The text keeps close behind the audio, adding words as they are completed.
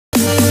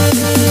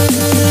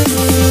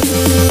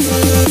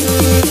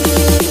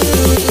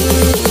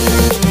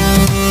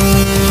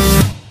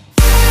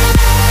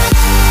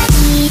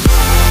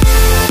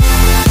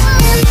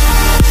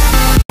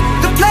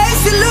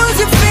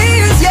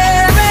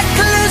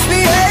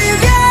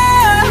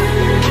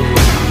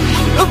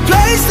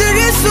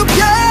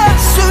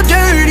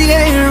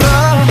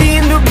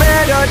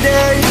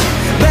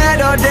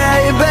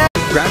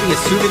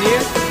souvenir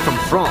from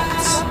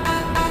France.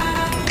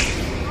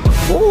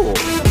 Oh,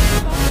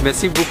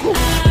 merci beaucoup.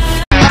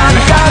 I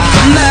got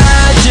the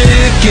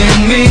magic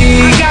in me.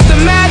 I got the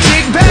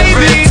magic, baby.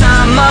 Every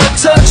time I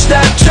touch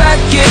that track,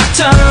 it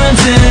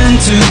turns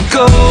into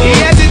gold.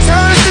 Yes, it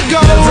turns to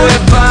gold.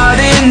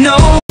 Everybody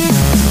knows.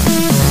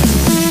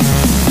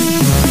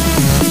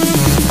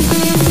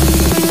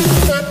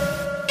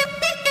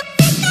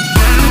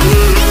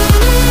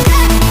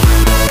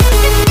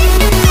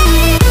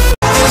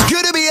 It's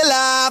good to be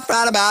alive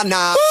right about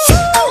now.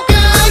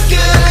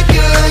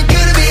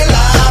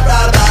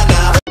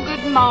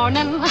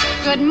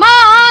 Good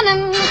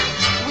morning,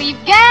 we've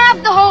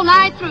gabbed the whole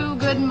night through.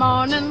 Good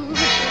morning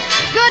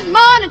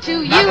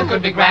to you. Nothing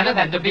could be grander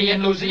than to be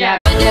in Louisiana.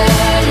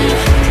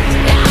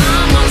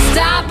 I'm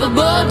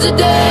unstoppable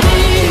today.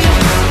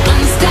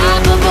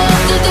 Unstoppable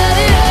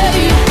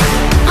today.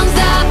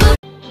 Unstoppable.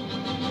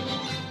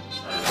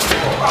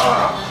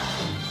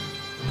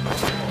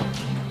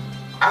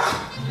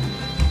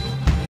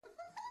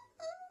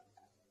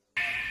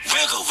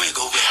 Wiggle,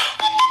 wiggle, wiggle.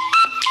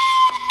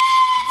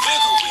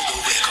 Wiggle, wiggle,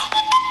 wiggle.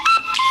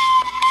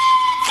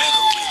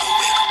 Wiggle, wiggle,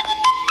 wiggle.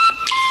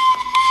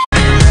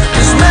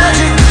 There's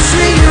magic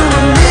between you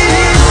and me.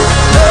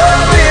 Oh,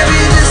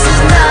 baby, this is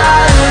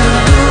not an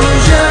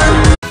illusion.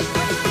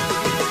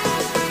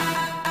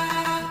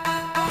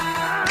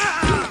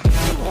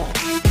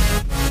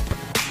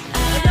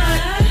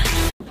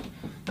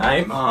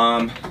 Night,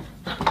 Mom.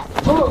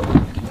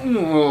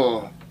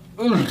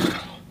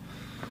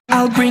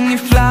 I'll bring you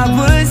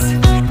flowers.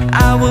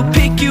 I will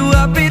pick you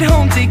up at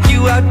home, take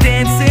you out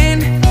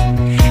dancing.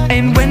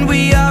 And when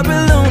we are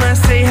alone, I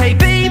say, hey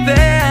baby,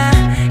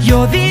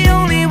 you're the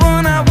only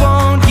one I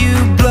want. You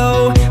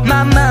blow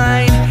my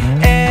mind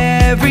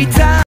every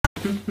time.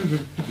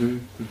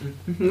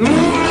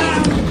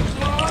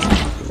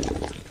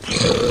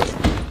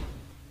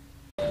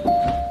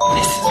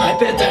 This is my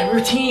bedtime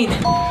routine.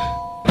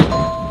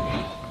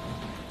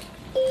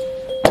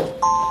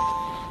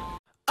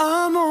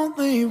 I'm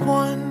only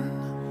one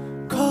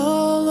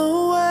call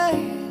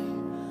away.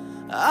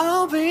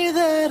 I'll be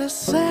there to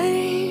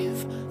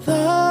save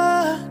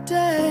the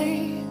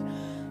day.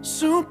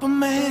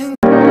 Superman.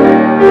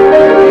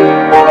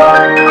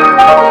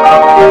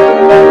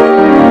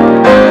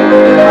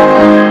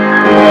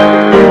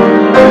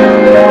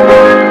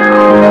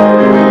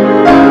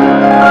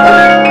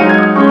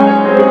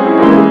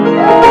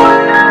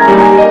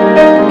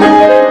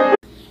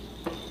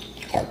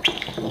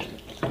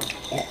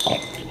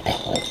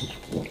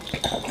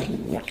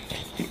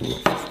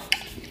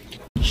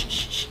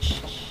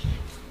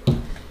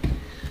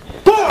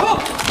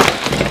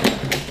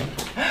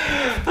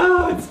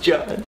 Oh, it's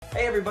John.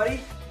 Hey everybody,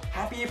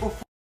 happy April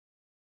Fool's.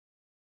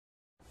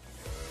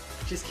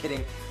 Just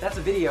kidding, that's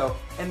a video,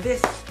 and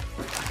this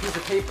is a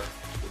paper.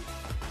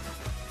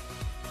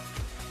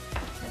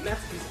 And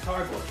that's a piece of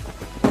cardboard,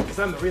 because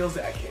I'm the real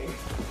Zach King.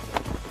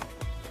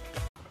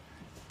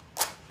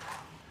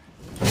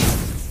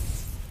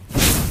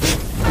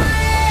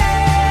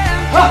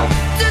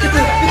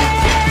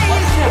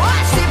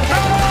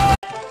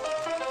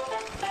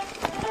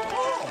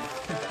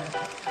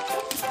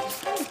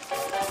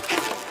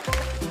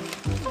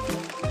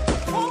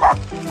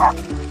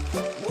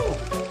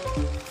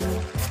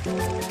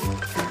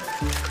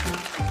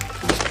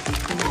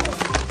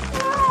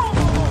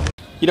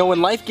 You know,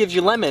 when life gives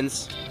you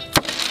lemons,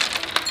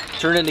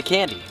 turn into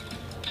candy.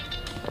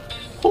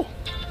 Oh,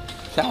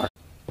 sour.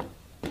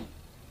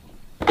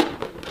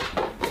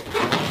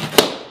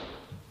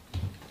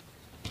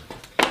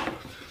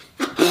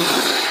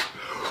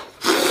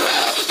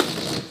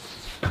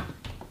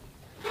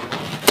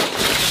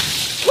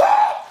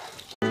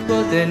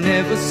 But there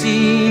never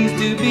seems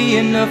to be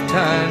enough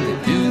time to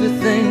do the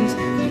things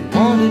you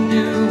want to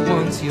do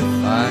once you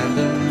find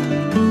them.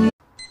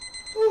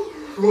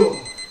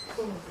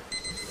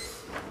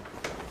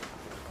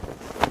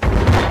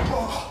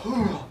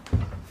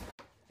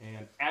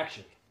 And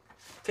action.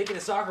 Taking a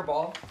soccer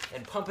ball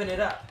and pumping it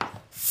up.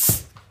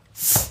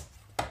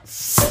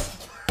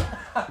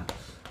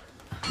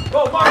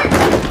 Oh, Mark!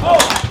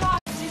 Oh!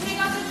 Did you take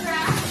out the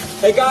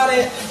trash? I got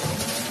it!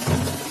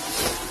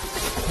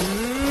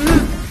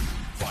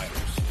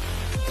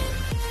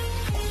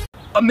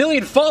 A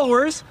million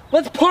followers?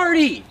 Let's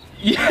party!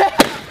 Yeah!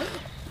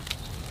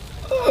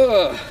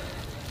 Ugh.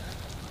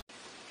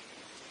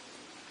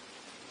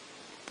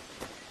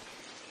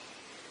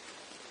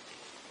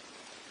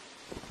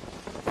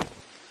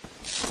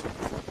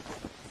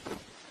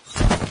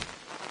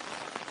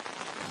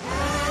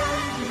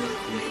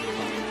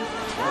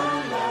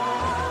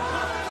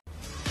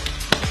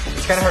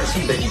 It's kind of hard to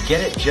see, but if you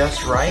get it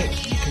just right,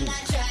 you can...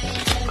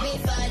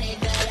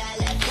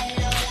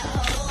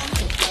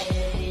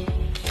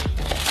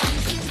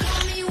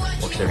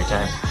 Works every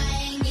time.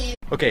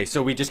 Okay,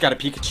 so we just got a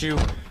Pikachu.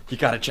 You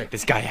gotta check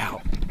this guy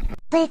out.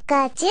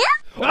 Pikachu?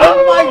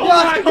 Oh my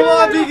gosh, come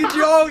on,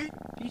 Pikachu!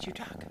 Did you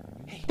talk?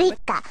 Hey,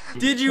 Pika.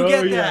 Did you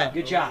get yeah. that?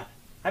 good job.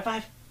 High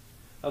five.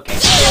 Okay.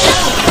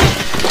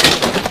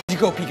 You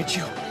go,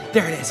 Pikachu.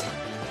 There it is.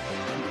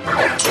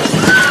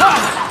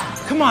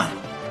 Come on.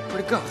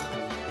 Where'd it go?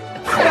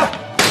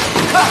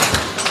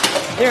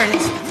 There it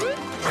is.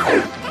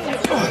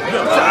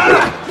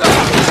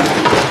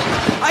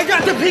 I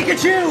got the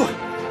Pikachu!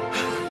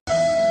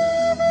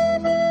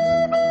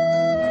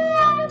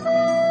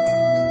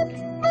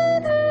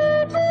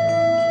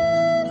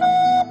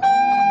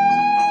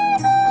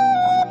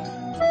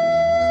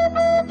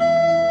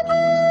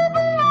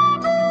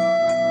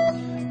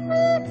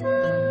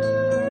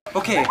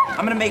 Okay,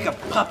 I'm gonna make a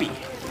puppy.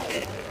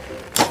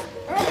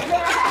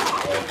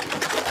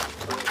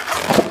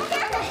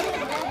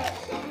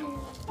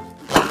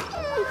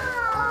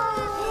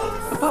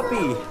 A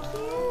puppy.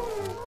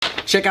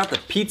 Check out the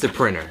pizza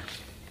printer.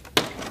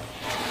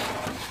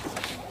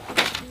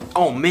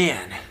 Oh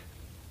man.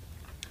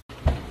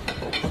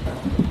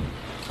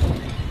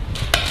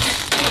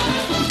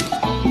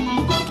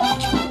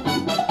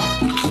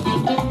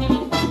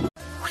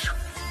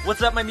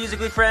 What's up, my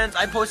Musical.ly friends?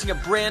 I'm posting a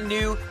brand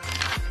new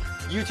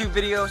YouTube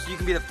video so you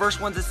can be the first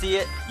one to see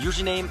it.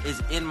 Username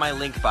is in my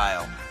link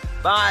bio.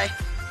 Bye.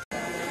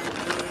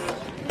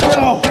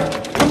 Go!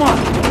 Come on!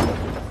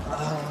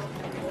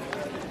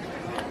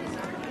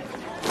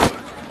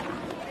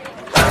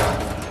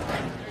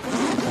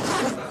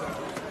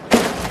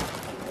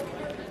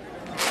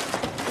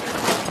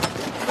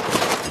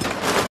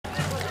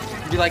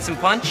 Would you like some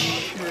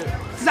punch?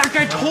 Zach,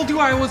 I told you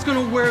I was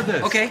gonna wear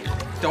this. Okay,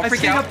 don't I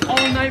freak stayed out. up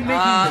all night making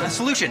A this.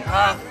 solution.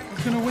 I'm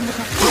gonna win the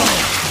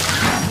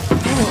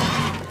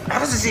How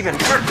does this even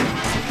work?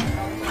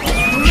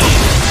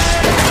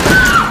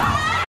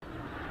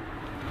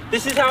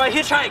 This is how I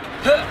hitchhike.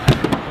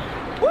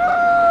 Woo!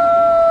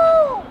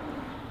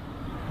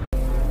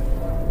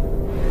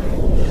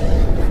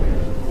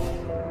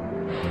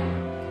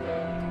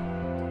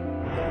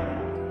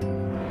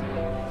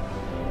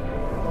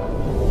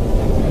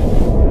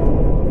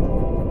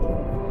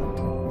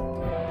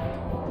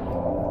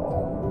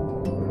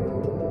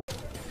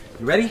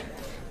 You ready?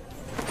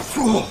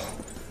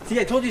 See,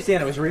 I told you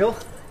Santa was real.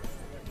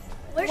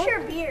 Where's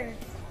your beard?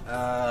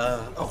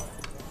 Oh,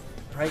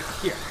 right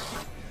here.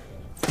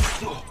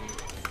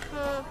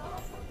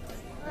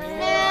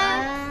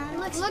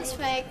 Nah, looks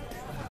fake.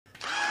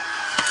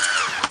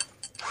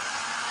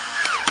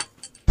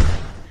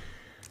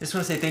 Just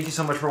want to say thank you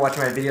so much for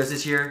watching my videos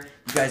this year.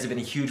 You guys have been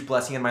a huge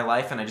blessing in my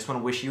life, and I just want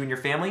to wish you and your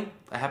family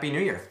a Happy New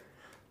Year.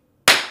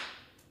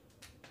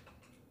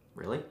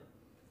 Really?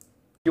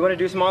 You want to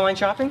do some online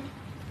shopping?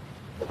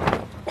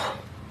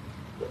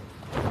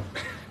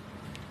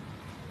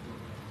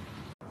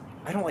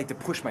 I don't like to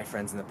push my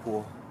friends in the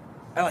pool.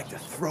 I like to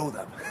throw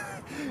them.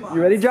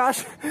 You ready,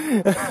 Josh?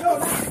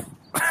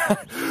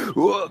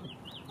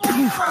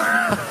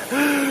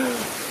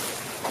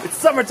 It's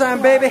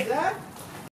summertime, baby.